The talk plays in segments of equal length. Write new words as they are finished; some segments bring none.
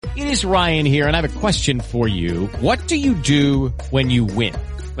It is Ryan here, and I have a question for you. What do you do when you win?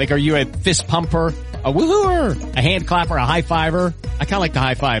 Like, are you a fist pumper, a woohooer, a hand clapper, a high fiver? I kind of like the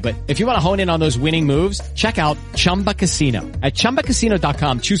high five, but if you want to hone in on those winning moves, check out Chumba Casino. At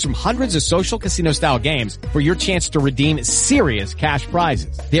ChumbaCasino.com, choose from hundreds of social casino style games for your chance to redeem serious cash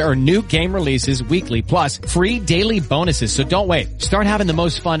prizes. There are new game releases weekly, plus free daily bonuses. So don't wait. Start having the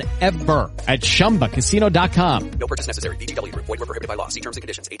most fun ever at ChumbaCasino.com. No purchase necessary. VGW Group. Void where prohibited by law. See terms and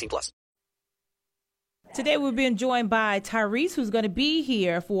conditions. 18+. Today we're being joined by Tyrese, who's going to be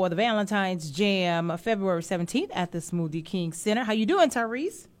here for the Valentine's Jam February 17th at the Smoothie King Center. How you doing,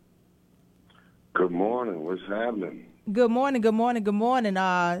 Tyrese? Good morning. What's happening? Good morning, good morning, good morning.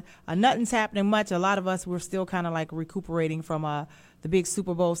 Nothing's happening much. A lot of us, we're still kind of like recuperating from the big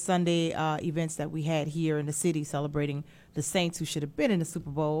Super Bowl Sunday events that we had here in the city celebrating the Saints who should have been in the Super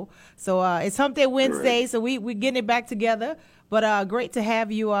Bowl. So it's Hump Day Wednesday, so we're getting it back together. But great to have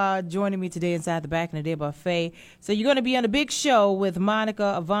you joining me today inside the Back in the Day Buffet. So you're going to be on a big show with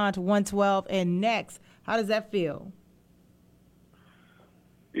Monica Avant 112 and Next. How does that feel?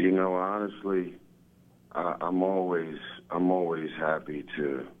 You know, honestly, I'm always happy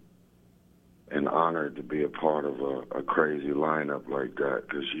to and honored to be a part of a crazy lineup like that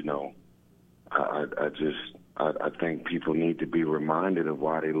because, you know, I think people need to be reminded of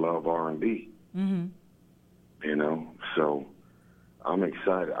why they love R&B. Mm-hmm. You know, so I'm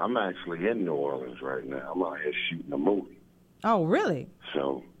excited. I'm actually in New Orleans right now. I'm out here shooting a movie. Oh, really?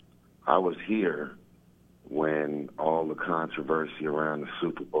 So I was here when all the controversy around the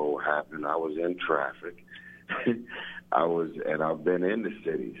Super Bowl happened. I was in traffic. I've been in the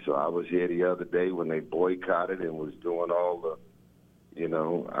city. So I was here the other day when they boycotted and was doing all the, you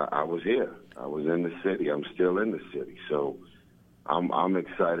know, I was here. I was in the city. I'm still in the city. So I'm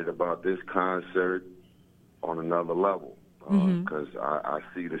excited about this concert on another level because I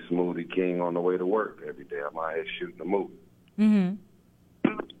see the Smoothie King on the way to work every day. I'm out here shooting a movie. Mm-hmm.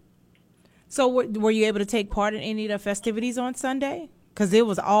 So were you able to take part in any of the festivities on Sunday? Because it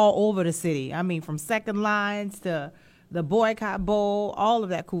was all over the city. I mean, from Second Lines to the Boycott Bowl, all of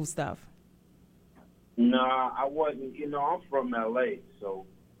that cool stuff. Nah, I wasn't. You know, I'm from L.A., so.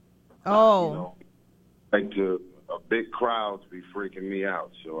 Oh. You know, like a big crowds be freaking me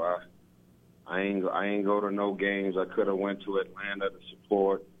out. So I ain't go to no games. I could have went to Atlanta to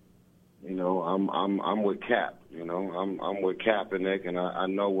support. You know, I'm with Cap. You know, I'm with Kaepernick, and I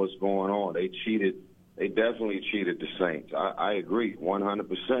know what's going on. They cheated. They definitely cheated the Saints. I agree, 100%.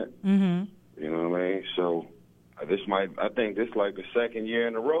 Mm-hmm. You know what I mean? So I think this like the second year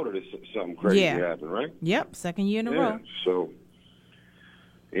in a row that something crazy happened, right? Yep, second year in a row. So,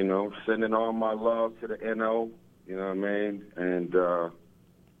 you know, sending all my love to the NO, you know what I mean? And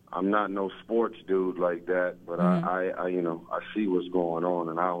I'm not no sports dude like that, but I you know, I see what's going on,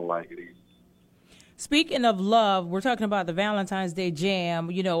 and I don't like it either. Speaking of love, we're talking about the Valentine's Day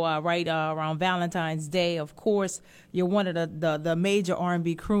Jam, you know, right around Valentine's Day. Of course, you're one of the major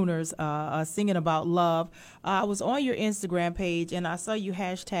R&B crooners singing about love. I was on your Instagram page, and I saw you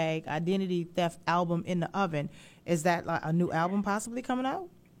hashtag Identity Theft Album in the Oven. Is that like a new album possibly coming out?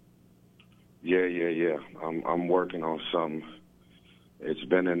 Yeah. I'm working on something. It's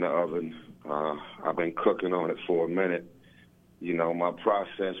been in the oven. I've been cooking on it for a minute. You know, my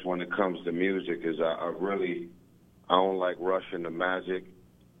process when it comes to music is I don't like rushing the magic.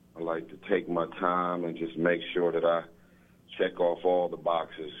 I like to take my time and just make sure that I check off all the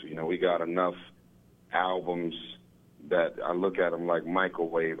boxes. You know, we got enough albums that I look at them like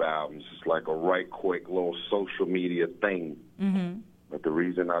microwave albums. It's like a right quick little social media thing. Mm-hmm. But the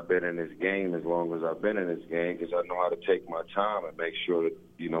reason I've been in this game as long as I've been in this game is I know how to take my time and make sure that,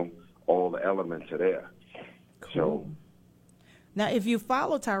 you know, all the elements are there. Cool. So. Now, if you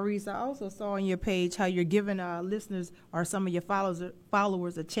follow Tyrese, I also saw on your page how you're giving listeners or some of your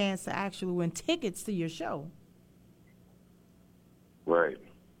followers a chance to actually win tickets to your show. Right.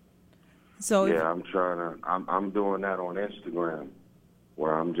 So yeah, I'm doing that on Instagram,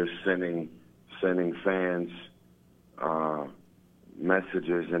 where I'm just sending fans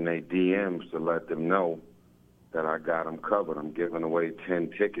messages in their DMs to let them know that I got them covered. I'm giving away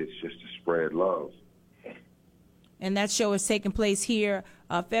 10 tickets just to spread love. And that show is taking place here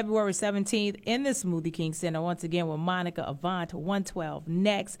February 17th in the Smoothie King Center, once again with Monica Avant 112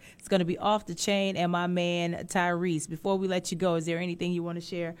 Next. It's going to be Off the Chain and my man Tyrese. Before we let you go, is there anything you want to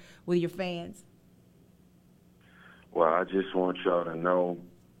share with your fans? Well, I just want y'all to know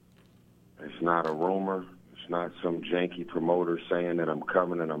it's not a rumor. It's not some janky promoter saying that I'm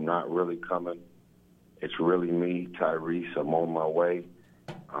coming and I'm not really coming. It's really me, Tyrese. I'm on my way.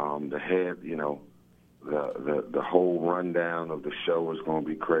 The head, you know, the whole rundown of the show is going to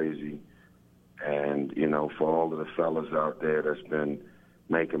be crazy. And, you know, for all of the fellas out there that's been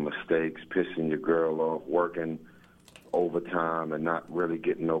making mistakes, pissing your girl off, working overtime and not really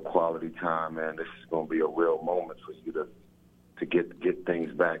getting no quality time, man, this is going to be a real moment for you to get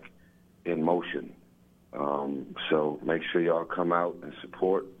things back in motion. So make sure y'all come out and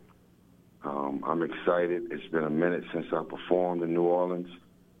support. I'm excited. It's been a minute since I performed in New Orleans.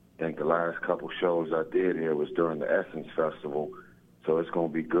 I think the last couple shows I did here was during the Essence Festival. So it's going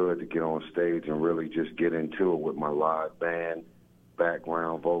to be good to get on stage and really just get into it with my live band,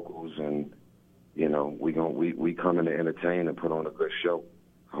 background vocals, and, you know, we come in to entertain and put on a good show.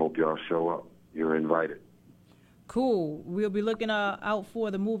 I hope y'all show up. You're invited. Cool. We'll be looking out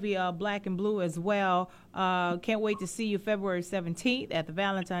for the movie Black and Blue as well. Can't wait to see you February 17th at the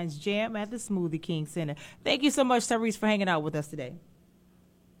Valentine's Jam at the Smoothie King Center. Thank you so much, Tyrese, for hanging out with us today.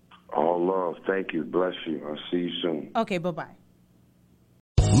 All love. Thank you. Bless you. I'll see you soon. Okay, bye-bye.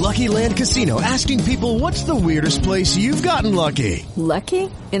 Lucky Land Casino, asking people, what's the weirdest place you've gotten lucky? Lucky?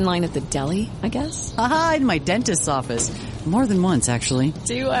 In line at the deli, I guess? Aha, in my dentist's office. More than once, actually.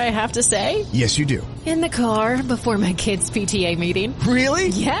 Do I have to say? Yes, you do. In the car before my kids' PTA meeting. Really?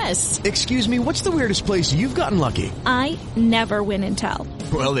 Yes. Excuse me, what's the weirdest place you've gotten lucky? I never win and tell.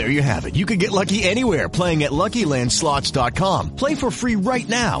 Well, there you have it. You can get lucky anywhere, playing at LuckyLandSlots.com. Play for free right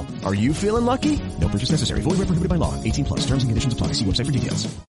now. Are you feeling lucky? No purchase necessary. Void where prohibited by law. 18+. Terms and conditions apply. See website for details.